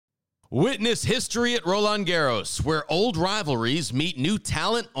Witness history at Roland Garros, where old rivalries meet new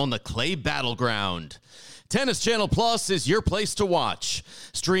talent on the clay battleground. Tennis Channel Plus is your place to watch.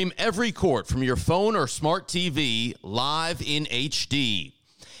 Stream every court from your phone or smart TV live in HD.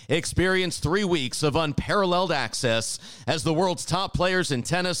 Experience 3 weeks of unparalleled access as the world's top players in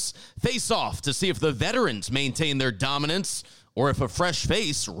tennis face off to see if the veterans maintain their dominance or if a fresh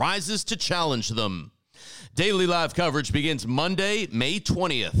face rises to challenge them. Daily live coverage begins Monday, May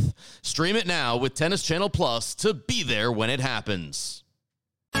 20th. Stream it now with Tennis Channel Plus to be there when it happens.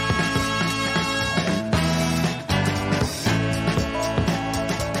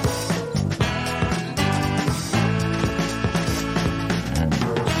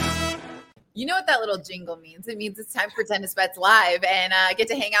 You know what that little jingle means. It means it's time for Tennis Bets Live, and I get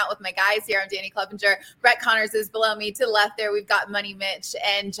to hang out with my guys here. I'm Danny Clevenger. Brett Connors is below me. To the left there, we've got Money Mitch.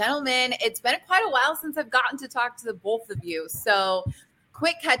 And gentlemen, it's been quite a while since I've gotten to talk to the both of you. So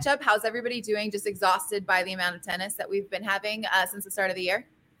quick catch up. How's everybody doing? Just exhausted by the amount of tennis that we've been having since the start of the year?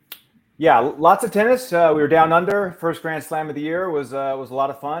 Yeah, lots of tennis. We were down under. First Grand Slam of the year was a lot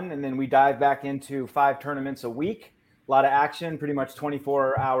of fun. And then we dived back into 5 tournaments a week. A lot of action, pretty much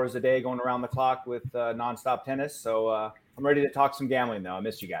 24 hours a day going around the clock with nonstop tennis. So I'm ready to talk some gambling, though. I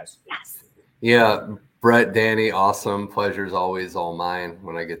missed you guys. Yes. Yeah, Brett, Danny, awesome. Pleasure's always all mine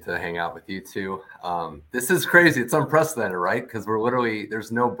when I get to hang out with you two. This is crazy. It's unprecedented, right? Because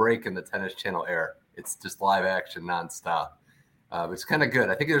there's no break in the Tennis Channel air. It's just live action nonstop. It's kind of good.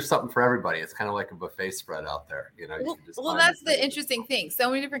 I think there's something for everybody. It's kind of like a buffet spread out there. You know. Well, that's the interesting thing. So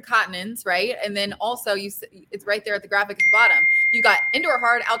many different continents, right? And then also it's right there at the graphic at the bottom. You got indoor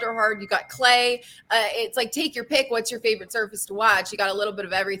hard, outdoor hard. You got clay. It's like take your pick. What's your favorite surface to watch? You got a little bit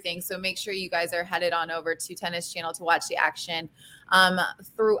of everything. So make sure you guys are headed on over to Tennis Channel to watch the action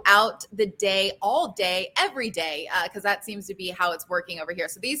throughout the day, all day, every day, because that seems to be how it's working over here.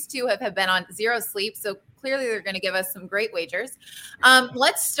 So these two have been on zero sleep. So clearly they're going to give us some great wagers.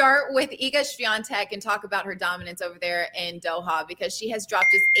 Let's start with Iga Swiatek and talk about her dominance over there in Doha, because she has dropped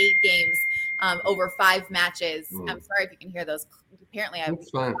just 8 games over 5 matches. I'm sorry if you can hear those. Apparently I was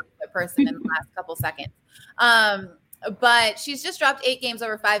a person in the last couple seconds. But she's just dropped 8 games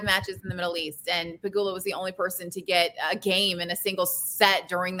over 5 matches in the Middle East. And Pegula was the only person to get a game in a single set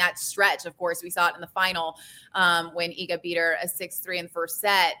during that stretch. Of course, we saw it in the final when Iga beat her a 6-3 in the first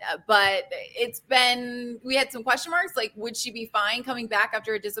set. But we had some question marks. Like, would she be fine coming back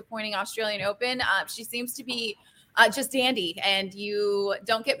after a disappointing Australian Open? She seems to be just dandy. And you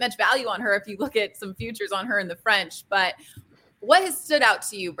don't get much value on her if you look at some futures on her in the French. But what has stood out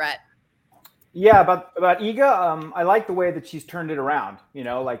to you, Brett? Yeah, about Iga, I like the way that she's turned it around. You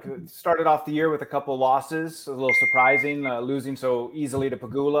know, like started off the year with a couple of losses, a little surprising, losing so easily to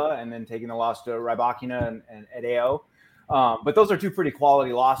Pegula and then taking the loss to Rybakina and AO. But those are 2 pretty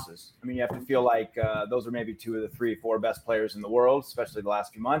quality losses. I mean, you have to feel like those are maybe 2 of the 3, 4 best players in the world, especially the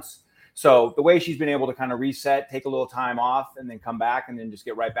last few months. So the way she's been able to kind of reset, take a little time off, and then come back and then just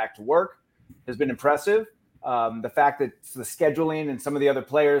get right back to work has been impressive. The fact that the scheduling and some of the other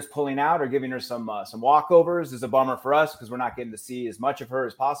players pulling out are giving her some walkovers is a bummer for us because we're not getting to see as much of her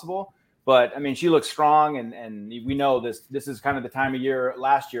as possible. But I mean, she looks strong, and we know this is kind of the time of year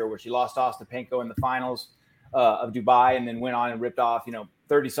last year where she lost Ostapenko in the finals of Dubai, and then went on and ripped off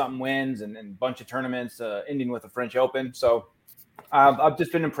 30-something wins and a bunch of tournaments, ending with the French Open. So I've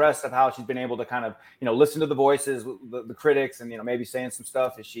just been impressed of how she's been able to kind of listen to the voices, the critics, and maybe saying some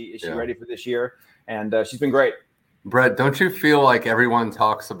stuff. Is she ready for this year? And she's been great. Brett, don't you feel like everyone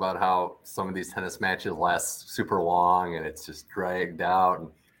talks about how some of these tennis matches last super long and it's just dragged out? And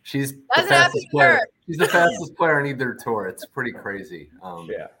she's the fastest player. She's the fastest player on either tour. It's pretty crazy.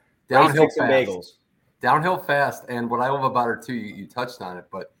 Downhill fast. Downhill fast. And what I love about her too, you touched on it,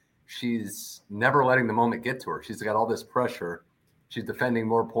 but she's never letting the moment get to her. She's got all this pressure. She's defending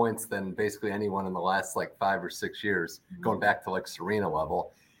more points than basically anyone in the last 5 or 6 years, going back to Serena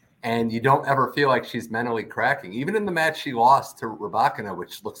level. And you don't ever feel like she's mentally cracking. Even in the match she lost to Rybakina,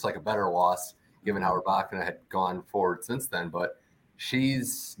 which looks like a better loss, given how Rybakina had gone forward since then. But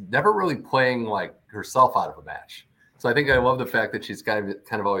she's never really playing herself out of a match. So I think I love the fact that she's kind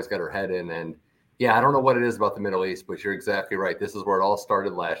of always got her head in. And yeah, I don't know what it is about the Middle East, but you're exactly right. This is where it all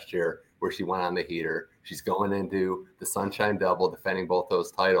started last year, where she went on the heater. She's going into the Sunshine Double, defending both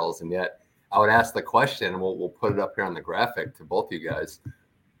those titles. And yet I would ask the question, and we'll put it up here on the graphic to both you guys.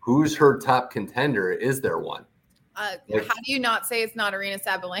 Who's her top contender? Is there one? How do you not say it's not Aryna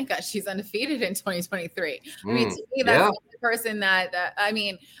Sabalenka? She's undefeated in 2023. I mean, to me, that's the person that,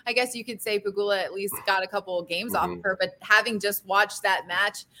 I guess you could say Pegula at least got a couple of games off of her, but having just watched that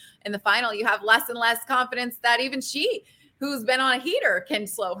match in the final, you have less and less confidence that even she who's been on a heater can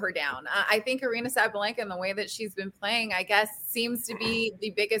slow her down. I think Aryna Sabalenka and the way that she's been playing, I guess, seems to be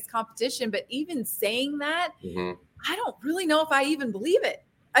the biggest competition. But even saying that, I don't really know if I even believe it.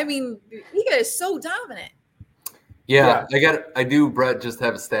 I mean, Iga is so dominant. Yeah, I do, Brett, just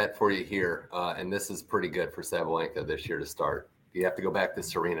have a stat for you here. And this is pretty good for Sabalenka this year to start. You have to go back to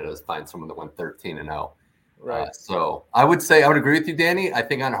Serena to find someone that went 13-0. Right. So I would agree with you, Danny. I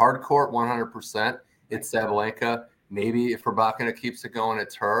think on hard court, 100%, it's Sabalenka. Maybe if Rybakina keeps it going,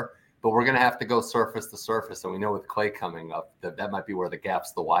 it's her. But we're going to have to go surface to surface. And we know with clay coming up, that might be where the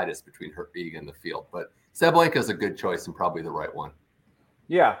gap's the widest between her, Iga, and the field. But Sabalenka is a good choice and probably the right one.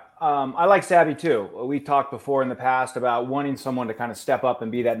 Yeah, I like Sabby too. We talked before in the past about wanting someone to kind of step up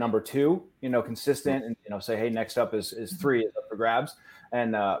and be that number 2, consistent, and say, hey, next up is 3 is up for grabs.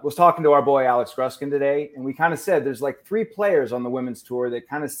 And was talking to our boy Alex Gruskin today, and we kind of said there's like 3 players on the women's tour that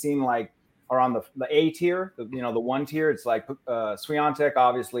kind of seem like are on the A tier, the 1 tier. It's like Swiatek,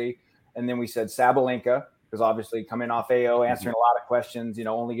 obviously, and then we said Sabalenka, because obviously coming off AO, answering a lot of questions,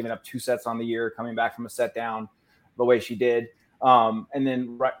 only giving up 2 sets on the year, coming back from a set down the way she did. And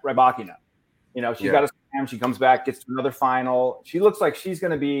then Rybakina, she's got a slam. She comes back, gets to another final. She looks like she's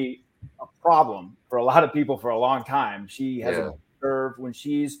going to be a problem for a lot of people for a long time. She has a serve when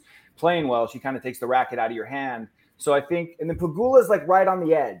she's playing well. She kind of takes the racket out of your hand. So I think, and then Pegula is like right on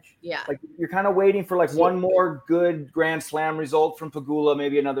the edge. Yeah. Like you're kind of waiting for like one more good Grand Slam result from Pegula,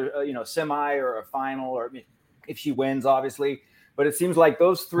 maybe another, semi or a final, or if she wins, obviously. But it seems like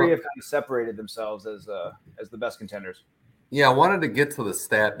those 3 have kind of separated themselves as the best contenders. Yeah, I wanted to get to the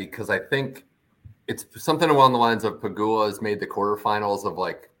stat because I think it's something along the lines of Pegula has made the quarterfinals of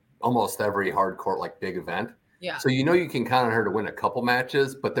like almost every hard court, like big event. Yeah. So you can count on her to win a couple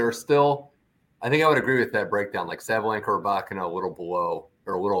matches, but there are still, I think I would agree with that breakdown, like Sabalenka or Rybakina a little below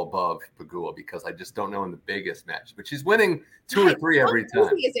or a little above Pegula, because I just don't know in the biggest match. But she's winning 2 or 3 every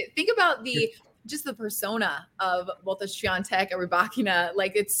time. Is it? Think about the persona of both the Swiatek and Rybakina.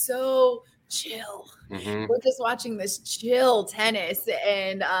 Like it's so chill. We're just watching this chill tennis,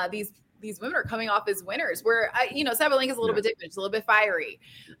 and these women are coming off as winners. Where Sabalenka is a little bit different. It's a little bit fiery,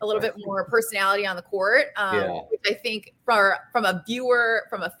 a little bit more personality on the court. Which I think from a viewer,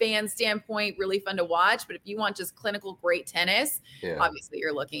 from a fan standpoint, really fun to watch. But if you want just clinical great tennis, obviously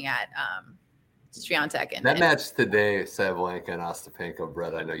you're looking at Swiatek. And that match today, Sabalenka and Ostapenko,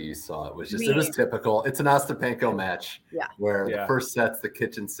 Brett, I know you saw it. It was typical. It's an Ostapenko match where the first set's the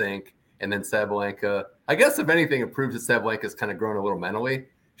kitchen sink. And then Sabalenka, I guess if anything, it proves that Sabalenka's kind of grown a little mentally.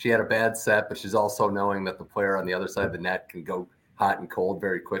 She had a bad set, but she's also knowing that the player on the other side of the net can go hot and cold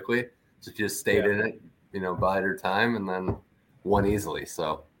very quickly. So she just stayed in it, bided her time, and then won easily.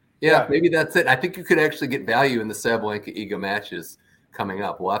 So, maybe that's it. I think you could actually get value in the Sabalenka-Iga matches coming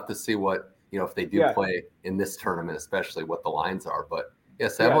up. We'll have to see what, if they do play in this tournament, especially what the lines are. But,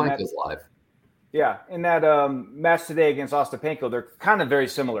 Sabalenka's live. Yeah, in that match today against Ostapenko, they're kind of very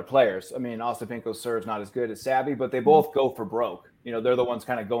similar players. I mean, Ostapenko's serve's not as good as Sabby, but they both go for broke. They're the ones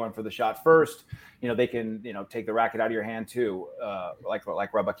kind of going for the shot first. They can, take the racket out of your hand too, like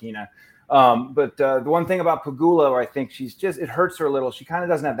Rybakina. But the one thing about Pegula, where I think it hurts her a little, she kind of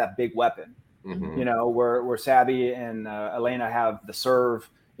doesn't have that big weapon. Where Sabby and Elena have the serve,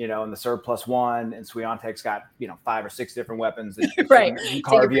 and the serve +1, and Swiatek's got 5 or 6 different weapons that can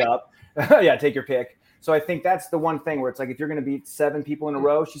carve you up. Take your pick. So I think that's the one thing where it's like if you're going to beat 7 people in a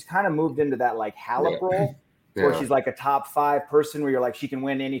row, she's kind of moved into that like Halep role, where she's like a top 5 person where you're like she can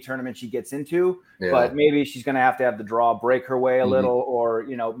win any tournament she gets into, but maybe she's going to have the draw, break her way a little, or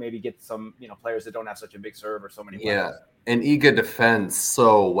maybe get some players that don't have such a big serve or so many players. And Iga defends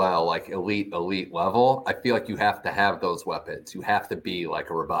so well, like elite level. I feel like you have to have those weapons. You have to be like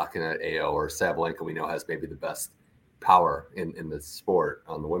a Rybakina at AO or Sabalenka. We know has maybe the best power in the sport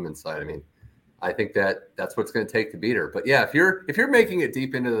on the women's side. I mean, I think that's what's going to take to beat her. But if you're making it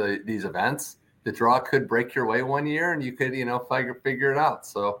deep into these events, the draw could break your way one year, and you could figure it out.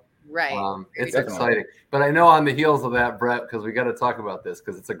 So it's exciting. But I know on the heels of that, Brett, because we got to talk about this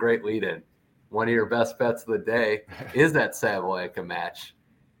because it's a great lead-in. One of your best bets of the day is that Sabalenka match,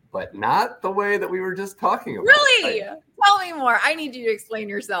 but not the way that we were just talking about. Really? Tell me more. I need you to explain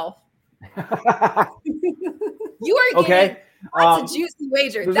yourself. You are getting that's a juicy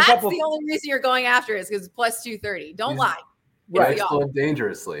wager. That's the only reason you're going after it is because it's +230. Don't lie. Right.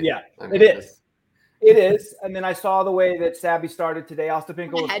 Dangerously. Yeah, it is. It is. And then I saw the way that Sabby started today.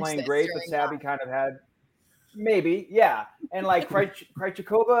 Ostapenko was playing great, but Sabby kind of had maybe. Yeah. And like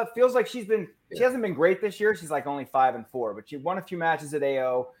Krejcikova feels like she hasn't been great this year. She's like only 5-4, but she won a few matches at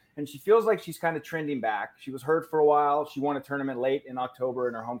AO. and she feels like she's kind of trending back. She was hurt for a while. She won a tournament late in October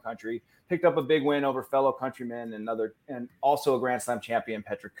in her home country, picked up a big win over fellow countrymen and also a Grand Slam champion,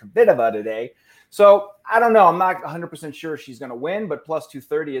 Petra Kvitova, today. So I don't know. I'm not 100% sure she's going to win, but plus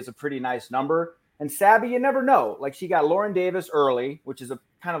 230 is a pretty nice number. And Sabby, you never know. Like, she got Lauren Davis early, which is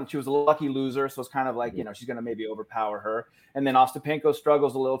she was a lucky loser. So it's kind of like, she's going to maybe overpower her. And then Ostapenko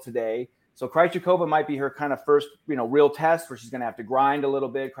struggles a little today. So Krejcikova might be her kind of first, real test where she's going to have to grind a little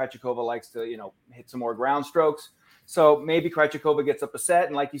bit. Krejcikova likes to, hit some more ground strokes. So maybe Krejcikova gets up a set.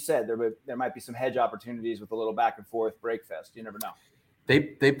 And like you said, there might be some hedge opportunities with a little back and forth break fest. You never know.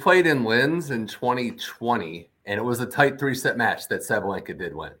 They played in Linz in 2020, and it was a tight 3-set match that Sabalenka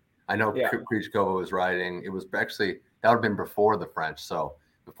did win. I know Krejcikova was riding. It was actually, that would have been before the French. So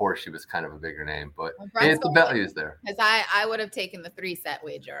before she was kind of a bigger name, but the value is there. Because I would have taken the 3-set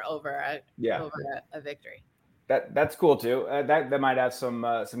wager over a victory. That's cool too. That might have some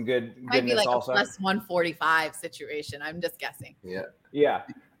good. Might be like also. A plus 145 situation. I'm just guessing. Yeah.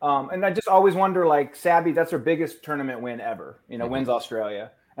 And I just always wonder, like, Sabby, that's her biggest tournament win ever. Wins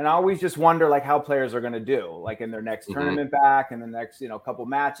Australia. And I always just wonder, like, how players are going to do, like, in their next tournament back and the next, couple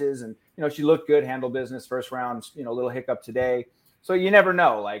matches. And, she looked good, handled business, first round, little hiccup today. So you never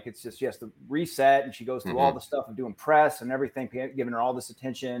know. Like, it's just she has to reset, and she goes through all the stuff of doing press and everything, giving her all this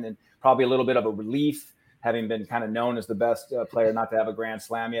attention and probably a little bit of a relief, having been kind of known as the best player not to have a Grand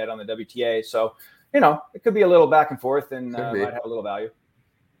Slam yet on the WTA. So, it could be a little back and forth and might have a little value.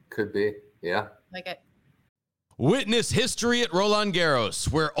 Could be. Yeah. Like it. Witness history at Roland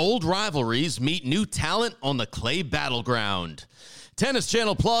Garros, where old rivalries meet new talent on the clay battleground. Tennis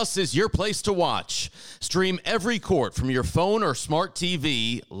Channel Plus is your place to watch. Stream every court from your phone or smart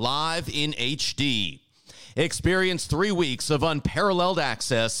TV live in HD. Experience 3 weeks of unparalleled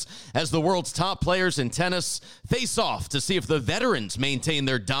access as the world's top players in tennis face off to see if the veterans maintain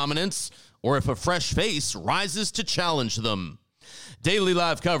their dominance or if a fresh face rises to challenge them. Daily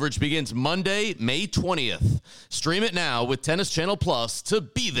live coverage begins Monday, May 20th. Stream it now with Tennis Channel Plus to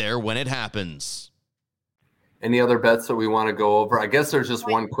be there when it happens. Any other bets that we want to go over? I guess there's just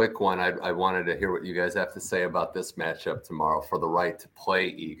one quick one. I wanted to hear what you guys have to say about this matchup tomorrow for the right to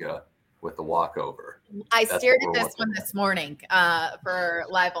play Iga with the walkover. I stared at this one this morning for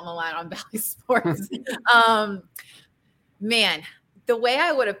Live on the Line on Bally Sports. Man, the way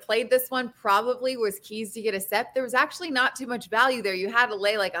I would have played this one probably was keys to get a set. There was actually not too much value there. You had to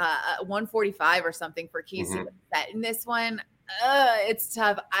lay like a 145 or something for keys to get a set. In this one, it's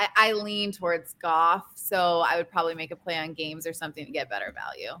tough. I lean towards Goff, so I would probably make a play on games or something to get better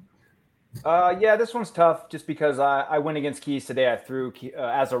value. Yeah, this one's tough just because I went against Keys today. I threw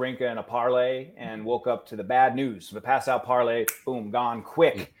Azarenka in a parlay and woke up to the bad news. The pass out parlay, boom, gone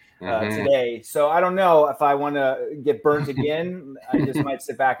quick today. So I don't know if I want to get burnt again. I just might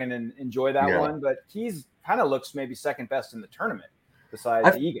sit back and enjoy that one. But Keys kind of looks maybe second best in the tournament besides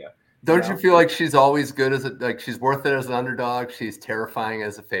Iga. Don't you feel like she's always good she's worth it as an underdog? She's terrifying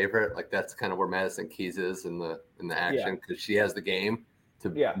as a favorite. Like, that's kind of where Madison Keys is in the action because she has the game to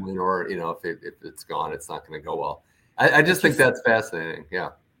win, or if it's gone, it's not going to go well. I just think that's fascinating. Yeah.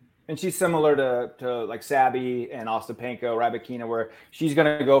 And she's similar to like Sabby and Ostapenko, Rybakina, where she's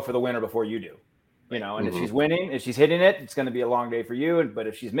going to go for the winner before you do, and if she's winning, if she's hitting it, it's going to be a long day for you. But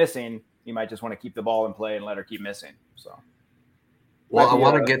if she's missing, you might just want to keep the ball in play and let her keep missing. So. Well, I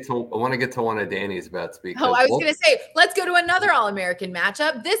want to get to one of Danny's bets because I was going to say, let's go to another All-American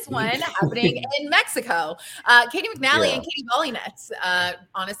matchup. This one happening in Mexico. Katie McNally and Katie Volynets.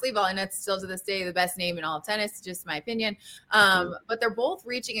 Honestly, Volynets still to this day the best name in all of tennis, just my opinion. But they're both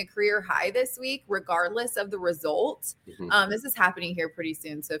reaching a career high this week, regardless of the result. This is happening here pretty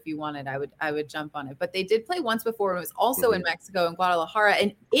soon, so if you wanted, I would jump on it. But they did play once before, and it was also in Mexico in Guadalajara,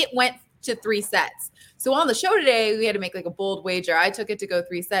 and it went to 3 sets. So on the show today, we had to make like a bold wager. I took it to go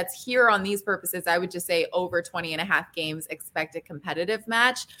 3 sets. Here on these purposes, I would just say over 20 and a half games, expect a competitive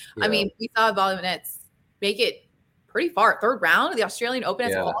match. I mean, we saw Volynets make it pretty far. 3rd round of the Australian Open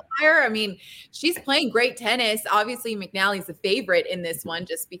as a qualifier. I mean, she's playing great tennis. Obviously, McNally's the favorite in this one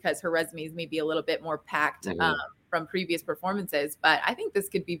just because her resume is maybe a little bit more packed from previous performances. But I think this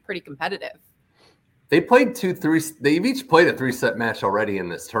could be pretty competitive. They've each played a 3-set match already in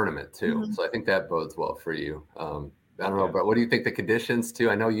this tournament too. So I think that bodes well for you. I don't know, but what do you think the conditions too?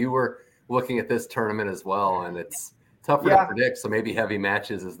 I know you were looking at this tournament as well, and it's tougher to predict. So maybe heavy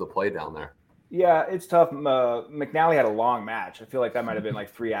matches is the play down there. Yeah, it's tough. McNally had a long match. I feel like that might have been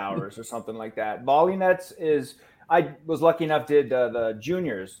like 3 hours or something like that. Volynets I was lucky enough did the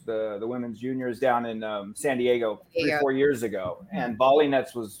juniors, the women's juniors down in San Diego 3-4 years ago. And Volynets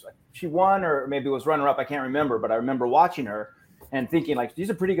she won or maybe was runner up. I can't remember, but I remember watching her and thinking like she's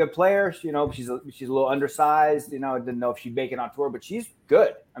a pretty good player. You know, she's a little undersized. You know, I didn't know if she'd make it on tour, but she's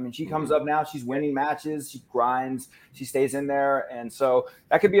good. I mean, she comes up now. She's winning matches. She grinds. She stays in there, and so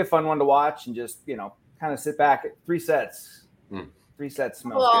that could be a fun one to watch and just kind of sit back at 3 sets. 3 sets.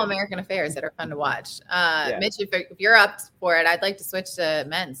 All American affairs that are fun to watch. Mitch, if you're up for it, I'd like to switch to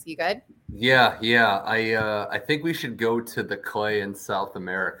men's. You good? Yeah. I think we should go to the clay in South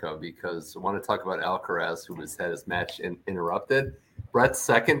America because I want to talk about Alcaraz, who had his match interrupted. Brett's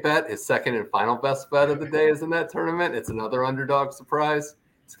second bet, his second and final best bet of the day is in that tournament. It's another underdog surprise.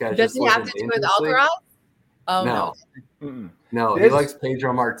 This guy does he have to do with Alcaraz? Oh no. He likes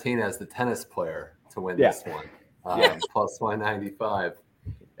Pedro Martinez, the tennis player, to win this one. Plus 195.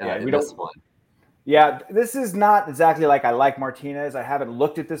 We don't. One. Yeah, this is not exactly like I like Martinez. I haven't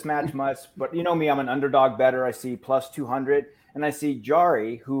looked at this match much, but you know me, I'm an underdog better. I see plus 200, and I see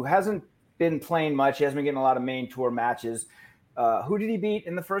Jarry, who hasn't been playing much. He hasn't been getting a lot of main tour matches. Who did he beat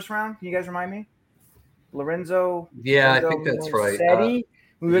in the first round? Can you guys remind me? Lorenzo. Yeah, I think that's Musetti?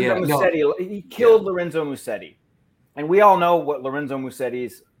 Right. He killed Lorenzo Musetti. And we all know what Lorenzo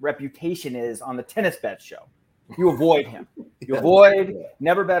Musetti's reputation is on the Tennis Bet show. You avoid him.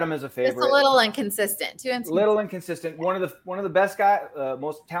 Never bet him as a favorite. It's a little inconsistent. Little inconsistent. One of the best guys,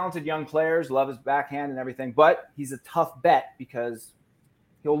 most talented young players. Love his backhand and everything, but he's a tough bet because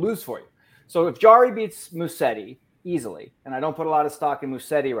he'll lose for you. So if Jarry beats Musetti easily, and I don't put a lot of stock in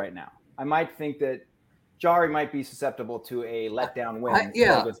Musetti right now, I might think that Jarry might be susceptible to a letdown win.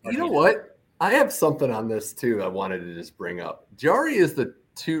 You know what? I have something on this too. I wanted to just bring up. Jarry is a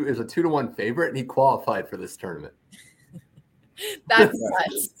 2-1 favorite, and he qualified for this tournament. That's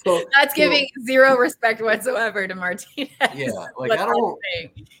nuts. That's giving zero respect whatsoever to Martinez. Yeah, like I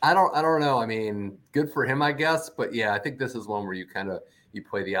don't know. I mean, good for him, I guess. But yeah, I think this is one where you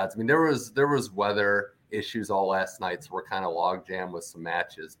play the odds. I mean, there was weather issues all last night, so we're kind of log jam with some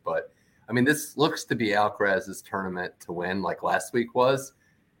matches. But I mean, this looks to be Alcaraz's tournament to win, like last week was.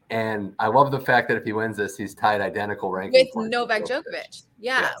 And I love the fact that if he wins this, he's tied identical ranking with Novak Djokovic.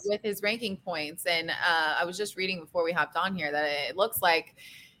 Yeah, yes. With his ranking points. And I was just reading before we hopped on here that it looks like,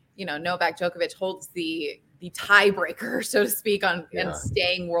 Novak Djokovic holds the tiebreaker, so to speak, and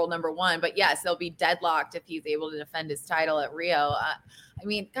staying world number 1. But yes, they'll be deadlocked if he's able to defend his title at Rio. I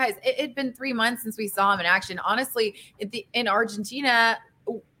mean, guys, it'd been 3 months since we saw him in action. Honestly, in Argentina,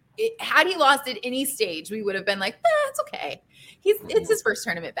 had he lost at any stage, we would have been like, it's okay. It's his first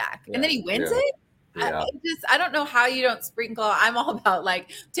tournament back. And then he wins it. Yeah. I don't know how you don't sprinkle. I'm all about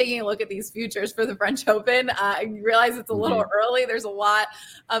like taking a look at these futures for the French Open. I realize it's a little early. There's a lot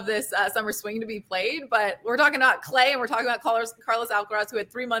of this summer swing to be played, but we're talking about clay and we're talking about Carlos Alcaraz, who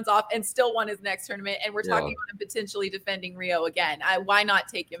had 3 months off and still won his next tournament. And we're talking about him potentially defending Rio again. Why not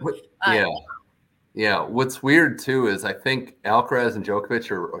take him? Yeah. What's weird too is I think Alcaraz and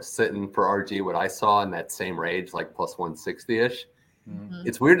Djokovic are sitting for RG, what I saw in that same range, like plus 160-ish. Mm-hmm.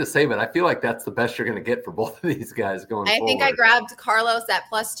 It's weird to say, but I feel like that's the best you're going to get for both of these guys going forward. I think I grabbed Carlos at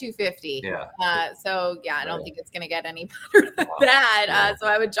plus 250. Yeah. I don't think it's going to get any better than that. So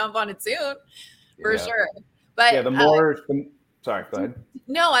I would jump on it soon for sure. But sorry, go ahead.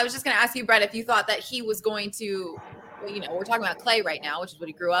 No, I was just going to ask you, Brett, if you thought that he was going to, we're talking about clay right now, which is what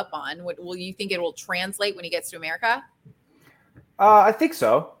he grew up on. Will you think it will translate when he gets to America? I think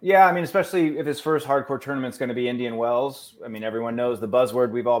so. Yeah. I mean, especially if his first hardcore tournament is going to be Indian Wells. I mean, everyone knows the buzzword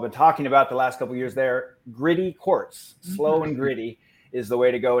we've all been talking about the last couple of years there. Gritty courts, slow and gritty is the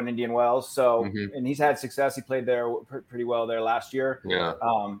way to go in Indian Wells. So, and he's had success. He played there pretty well there last year. Yeah.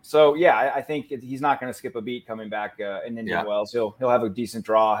 I think he's not going to skip a beat coming back in Indian Wells. He'll have a decent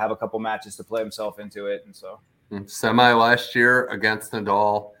draw, have a couple matches to play himself into it. And so semi last year against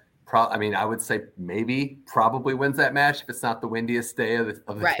Nadal. I would say probably wins that match if it's not the windiest day of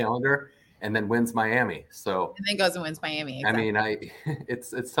the calendar, and then wins Miami. So and then goes and wins Miami. Exactly. I mean,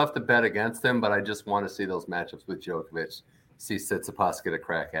 it's tough to bet against him, but I just want to see those matchups with Djokovic. See Tsitsipas get a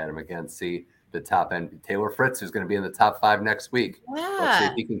crack at him again. See the top end Taylor Fritz, who's going to be in the top 5 next week. Yeah. Let's see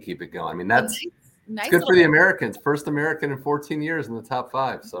if he can keep it going. I mean, that's it's good for the Americans. First American in 14 years in the top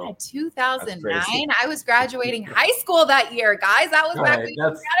 5. So 2009, I was graduating high school that year, guys. That was back when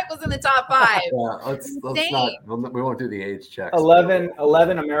Democratic was in the top 5. Let's not. We won't do the age checks. 11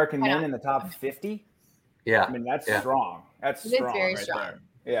 American men in the top 50. Yeah, I mean that's strong. That's very right strong.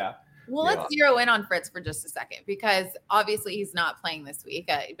 There. Yeah. Well, let's zero in on Fritz for just a second because obviously he's not playing this week,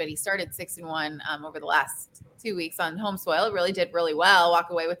 but he started 6-1 over the last 2 weeks on home soil. It really did really well. Walk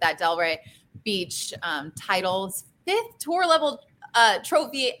away with that Delray Beach titles, 5th tour level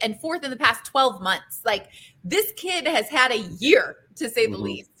trophy, and 4th in the past 12 months. Like this kid has had a year to say the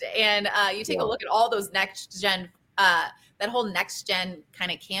least. And you take a look at all those next gen that whole next gen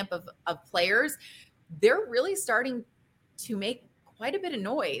kind of camp of players, they're really starting to make quite a bit of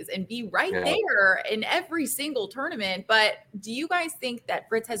noise and be right there in every single tournament. But do you guys think that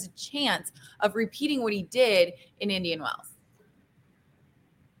Fritz has a chance of repeating what he did in Indian Wells?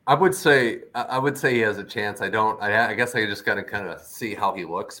 I would say he has a chance. I guess I just got to kind of see how he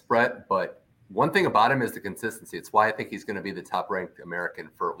looks, Brett. But one thing about him is the consistency. It's why I think he's going to be the top ranked American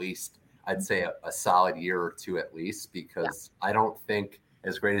for at least, I'd say, a solid year or two at least, because I don't think,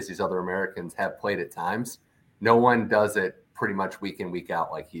 as great as these other Americans have played at times, no one does it pretty much week in, week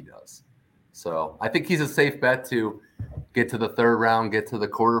out like he does. So I think he's a safe bet to get to the third round, get to the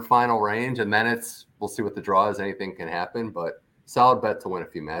quarterfinal range, and then we'll see what the draw is. Anything can happen, but solid bet to win a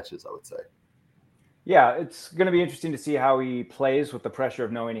few matches, I would say. Yeah, it's going to be interesting to see how he plays with the pressure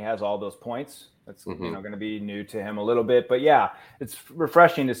of knowing he has all those points. That's going to be new to him a little bit, but yeah, it's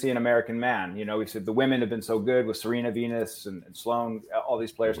refreshing to see an American man. We've said the women have been so good with Serena, Venus, and Sloane, all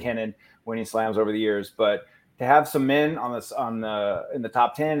these players, Kenin winning slams over the years, but to have some men in the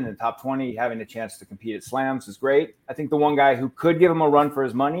top 10 and the top 20 having a chance to compete at slams is great. I think the one guy who could give him a run for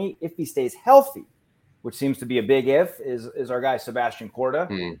his money if he stays healthy, which seems to be a big if, is our guy Sebastian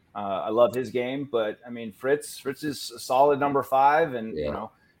Korda. I love his game, but I mean Fritz is a solid number 5, and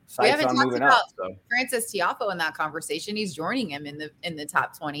we haven't talked about Frances Tiafoe in that conversation. He's joining him in the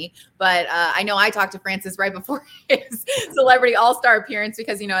top 20. But I know I talked to Francis right before his Celebrity All-Star appearance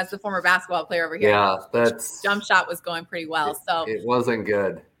because, as the former basketball player over here, that's jump shot was going pretty well. So it wasn't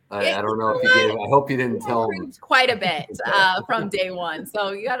good. I don't know if you gave. I hope you didn't tell him quite a bit from day one.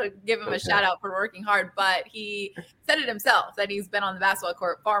 So you got to give him a shout out for working hard. But he said it himself that he's been on the basketball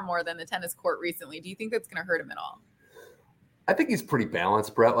court far more than the tennis court recently. Do you think that's going to hurt him at all? I think he's pretty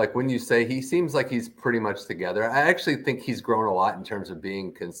balanced, Brett. Like when you say he seems like he's pretty much together, I actually think he's grown a lot in terms of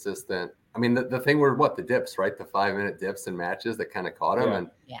being consistent. I mean, the thing were the dips, right? The 5-minute dips in matches that kind of caught him. And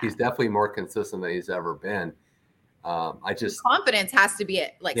he's definitely more consistent than he's ever been. His confidence has to be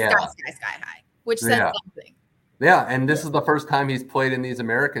at sky high, which says something. Yeah. And this is the first time he's played in these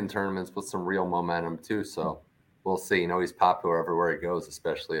American tournaments with some real momentum too. So we'll see. He's popular everywhere he goes,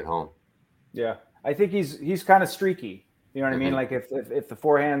 especially at home. Yeah. I think he's kind of streaky. You know what I mean? Like if the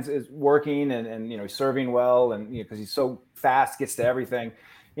forehands is working and he's serving well and because he's so fast, gets to everything,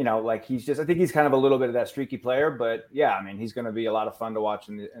 I think he's kind of a little bit of that streaky player, but yeah, I mean, he's going to be a lot of fun to watch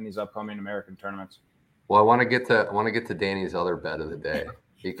in these upcoming American tournaments. Well, I want to get to Danny's other bet of the day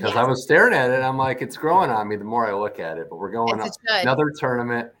because I was staring at it. I'm like, it's growing on me the more I look at it, but we're going up another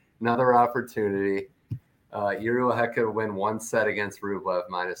tournament, another opportunity. Yuri Heka win one set against Rublev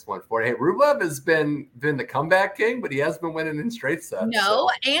 -140. Hey, Rublev has been the comeback king, but he has been winning in straight sets. And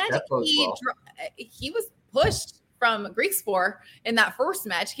he was pushed from Griekspoor in that first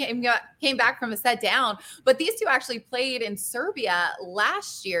match, came back from a set down. But these two actually played in Serbia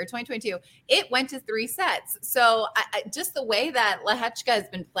last year, 2022. It went to 3 sets. So just the way that Lehechka has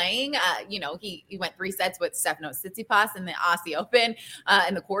been playing, he went 3 sets with Stefanos Tsitsipas in the Aussie Open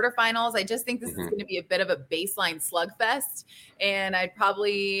in the quarterfinals. I just think this is going to be a bit of a baseline slugfest. And I'd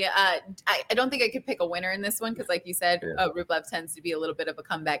probably, I don't think I could pick a winner in this one because, like you said, Rublev tends to be a little bit of a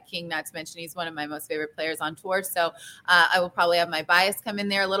comeback king. Not to mention he's one of my most favorite players on tour. So I will probably have my bias come in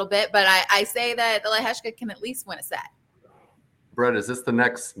there a little bit, but I say that the Lehechka can at least win a set. Brett, is this the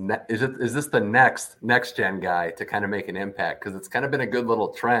next gen guy to kind of make an impact? Because it's kind of been a good little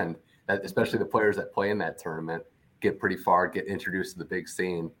trend that especially the players that play in that tournament get pretty far, get introduced to the big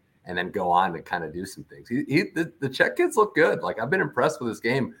scene, and then go on to kind of do some things. The Czech kids look good. Like I've been impressed with his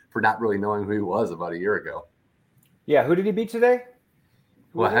game for not really knowing who he was about a year ago. Yeah, who did he beat today?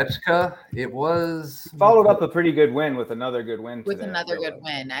 Lehechka, it was followed up a pretty good win with another good win. With another good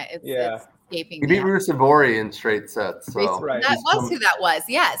win. It's escaping me. He beat Rusevori in straight sets. So right. That was who that was.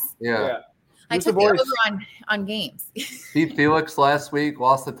 Yes. Yeah. I took the over on games. Beat Felix last week,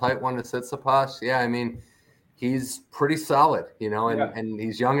 lost the tight one to Tsitsipas. Yeah, I mean, he's pretty solid, and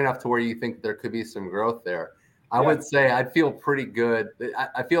he's young enough to where you think there could be some growth there. I would say I'd feel pretty good.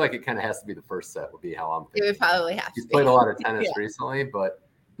 I feel like it kind of has to be the first set would be how I'm thinking. It would probably have to He's played a lot of tennis recently, but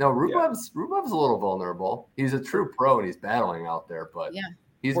no, Rublev's a little vulnerable. He's a true pro and he's battling out there, but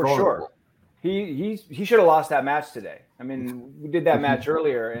he's for vulnerable. Sure. He should have lost that match today. I mean, we did that match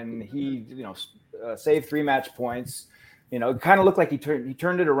earlier and he, saved 3 match points. It kind of looked like he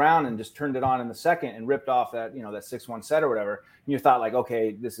turned it around and just turned it on in the second and ripped off that, that 6-1 set or whatever. And you thought like,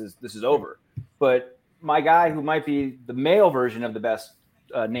 okay, this is over. But my guy who might be the male version of the best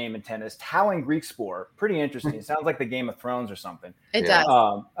name in tennis, Talon Greek Spore. Pretty interesting. It sounds like the Game of Thrones or something. It does.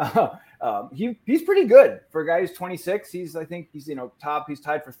 He's pretty good for a guy who's 26. I think he's top. He's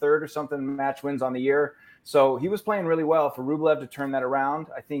tied for third or something match wins on the year. So he was playing really well for Rublev to turn that around.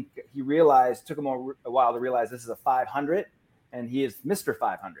 I think he took him a while to realize this is a 500, and he is Mr.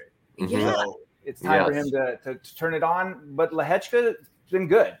 500. Yeah. So it's time for him to turn it on. But Lehechka's been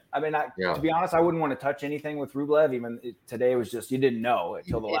good. I mean, to be honest, I wouldn't want to touch anything with Rublev. Even today was just, you didn't know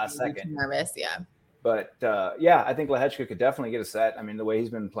until the last second. Nervous, yeah. But I think Lehechka could definitely get a set. I mean, the way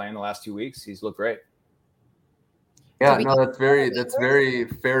he's been playing the last 2 weeks, he's looked great. Yeah, no, that's very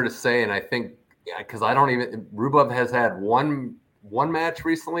fair to say. And I think, because Rublev has had one match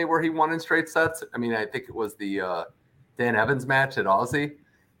recently where he won in straight sets. I mean, I think it was the Dan Evans match at Aussie,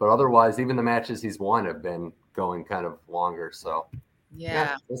 but otherwise, even the matches he's won have been going kind of longer. So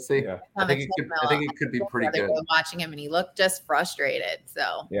yeah, we'll see. Yeah. I think it could be pretty good. Watching him, and he looked just frustrated.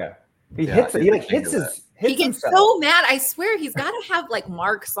 So yeah. He hits himself. He gets so mad. I swear he's got to have like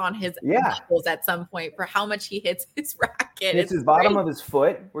marks on his knuckles at some point for how much he hits his racket. It's his bottom of his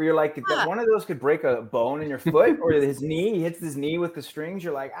foot, where you're like, one of those could break a bone in your foot, or his knee. He hits his knee with the strings.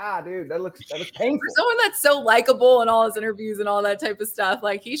 You're like, dude, that looks painful. For someone that's so likable in all his interviews and all that type of stuff,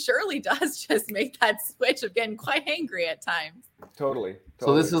 like he surely does just make that switch of getting quite angry at times. Totally.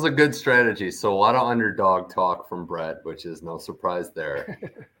 So this is a good strategy. So a lot of underdog talk from Brett, which is no surprise there.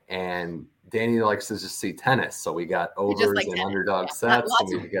 And Danny likes to just see tennis. So we got overs and underdog sets.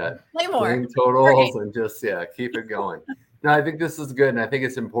 And we've got game totals and just, keep it going. No, I think this is good. And I think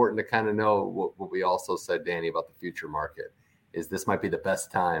it's important to kind of know what we also said, Danny, about the future market is this might be the best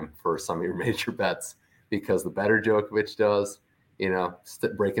time for some of your major bets, because the better Djokovic does,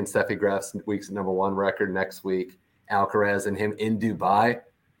 breaking Steffi Graf's week's #1 record next week, Alcaraz and him in Dubai.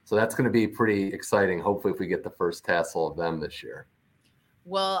 So that's going to be pretty exciting. Hopefully if we get the first tassel of them this year.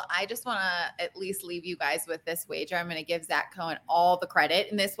 Well, I just want to at least leave you guys with this wager. I'm going to give Zach Cohen all the credit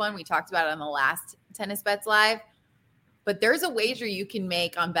in this one. We talked about it on the last Tennis Bets Live. But there's a wager you can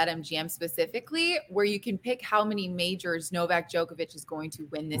make on BetMGM specifically where you can pick how many majors Novak Djokovic is going to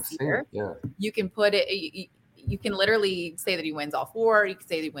win this year. Yeah. You can put it you can literally say that he wins all 4. You can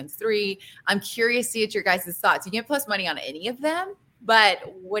say that he wins 3. I'm curious to see your guys' thoughts. You can't plus money on any of them, but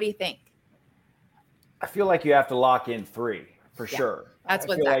what do you think? I feel like you have to lock in 3 for sure. That's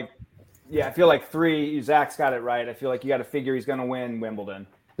what I feel like 3, Zach's got it right. I feel like you got to figure he's going to win Wimbledon,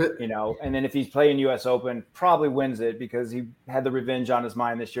 and then if he's playing US Open, probably wins it because he had the revenge on his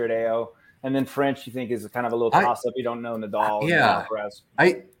mind this year at AO. And then French, you think is kind of a little toss up. You don't know Nadal.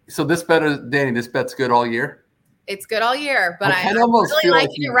 So this bet, Danny, this bet's good all year. It's good all year, but I'm really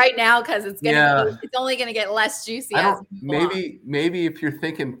liking it right now because it's only going to get less juicy. Maybe if you're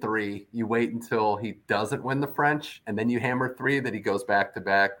thinking 3, you wait until he doesn't win the French, and then you hammer 3 that he goes back to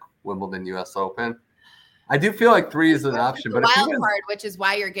back Wimbledon, U.S. Open. I do feel like 3 is an option, but wild card, which is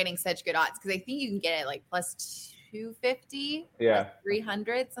why you're getting such good odds, because I think you can get it like plus 250,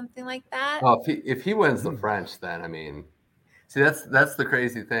 300, something like that. Well, if he wins the French, then I mean. See, that's the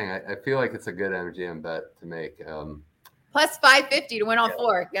crazy thing. I feel like it's a good MGM bet to make. Plus 550 to win all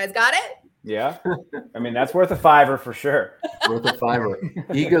 4. You guys got it? Yeah. I mean, that's worth a $5 for sure. Worth a $5.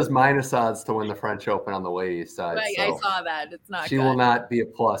 Iga's minus odds to win the French Open on the ladies' side. Right, so I saw that. It's not. She will not be a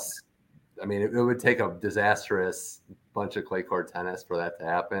plus. I mean, it would take a disastrous bunch of clay court tennis for that to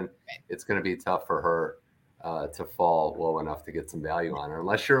happen. Okay. It's going to be tough for her to fall low enough to get some value on her,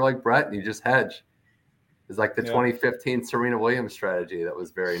 unless you're like Brett and you just hedge. It's like the 2015 Serena Williams strategy that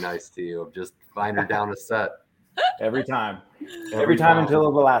was very nice to you of just find her down a set. Every time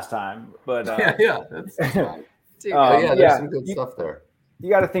until the last time. But that's fine. There's some good stuff there. You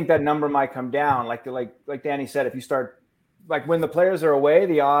got to think that number might come down. Like Danny said, if you start like when the players are away,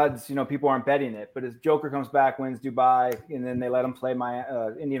 the odds, people aren't betting it. But as Joker comes back, wins Dubai, and then they let him play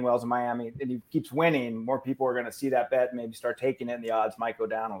Indian Wells in Miami, and he keeps winning, more people are going to see that bet, maybe start taking it, and the odds might go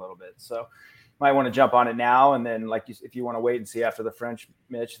down a little bit. So might want to jump on it now, and then if you want to wait and see after the French,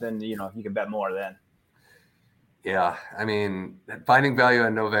 Mitch, then you can bet more then. Yeah, I mean, finding value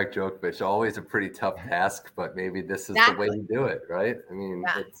on Novak Djokovic always a pretty tough task, but maybe this is the way to do it, right? I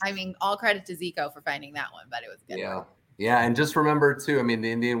mean, all credit to Zico for finding that one, but it was good. Yeah, and just remember too. I mean,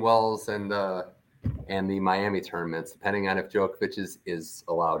 the Indian Wells and the Miami tournaments, depending on if Djokovic is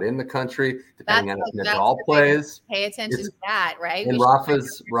allowed in the country, depending on if Nadal plays. Pay attention to that, right? And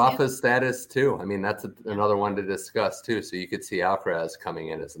Rafa's status too. I mean, that's another one to discuss too. So you could see Alcaraz coming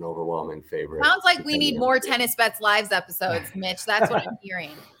in as an overwhelming favorite. Sounds like we need more Tennis Bets Lives episodes, Mitch. That's what I'm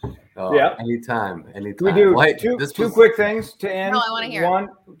hearing. Anytime. We do two quick things to end. No, I want to hear. One,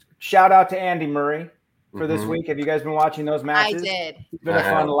 shout out to Andy Murray. for this week. Have you guys been watching those matches? I did. It's been a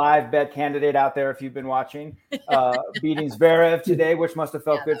fun live bet candidate out there if you've been watching. Beating Zverev today, which must have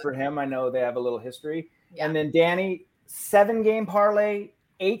felt good for him. I know they have a little history. Yeah. And then Danny, 7-game parlay,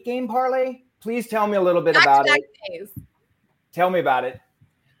 8-game parlay. Please tell me a little bit about it. Days. Tell me about it.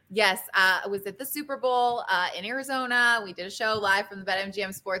 Yes, I was at the Super Bowl in Arizona. We did a show live from the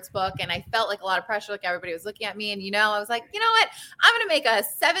BetMGM Sportsbook, and I felt like a lot of pressure. Like everybody was looking at me, and I was like, you know what? I'm going to make a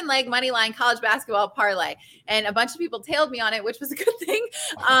 7-leg money line college basketball parlay, and a bunch of people tailed me on it, which was a good thing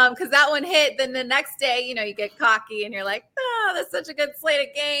because that one hit. Then the next day, you get cocky, and you're like, oh, that's such a good slate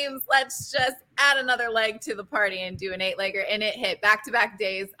of games. Let's just add another leg to the party and do an 8-legger, and it hit back-to-back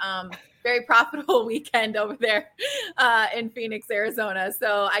days. Very profitable weekend over there in Phoenix, Arizona.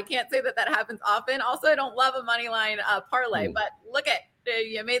 So I can't say that happens often. Also, I don't love a money line parlay, but look at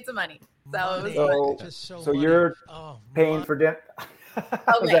you made some money. So it was so you're paying for dinner.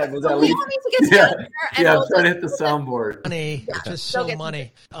 Okay. was that we don't need to get together. I'm trying to hit the soundboard. Money, just so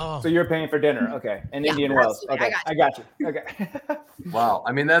money. So you're paying for dinner, okay? And Indian Wells, okay? I got you. Okay. Wow,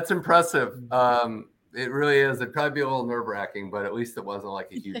 I mean that's impressive. It really is. It'd probably be a little nerve-wracking, but at least it wasn't like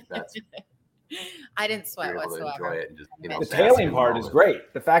a huge bet. I didn't sweat whatsoever. Enjoy it and just, the tailing part is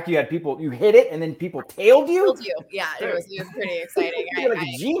great. The fact you had you hit it and then people tailed you. Yeah, it was pretty exciting. You're like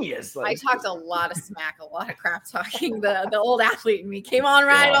a genius. I talked a lot of smack, a lot of crap talking. The old athlete in me came on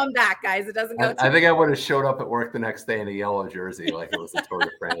right on back, guys. It doesn't go. I think I would have showed up at work the next day in a yellow jersey, like it was the Tour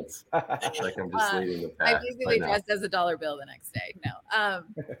de France. Like I'm just leading the pack. I basically dressed as a dollar bill the next day. No,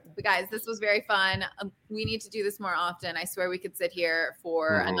 but guys, this was very fun. We need to do this more often. I swear we could sit here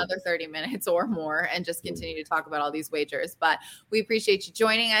for another 30 minutes or more and just continue to talk about all these wagers. But we appreciate you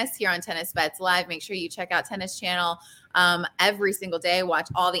joining us here on Tennis Bets Live. Make sure you check out Tennis Channel every single day. Watch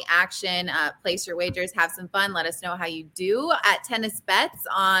all the action, place your wagers, have some fun. Let us know how you do at Tennis Bets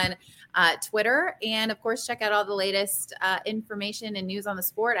on Twitter. And of course, check out all the latest information and news on the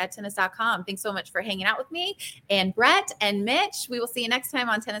sport at tennis.com. Thanks so much for hanging out with me and Brett and Mitch. We will see you next time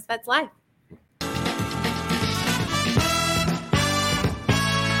on Tennis Bets Live.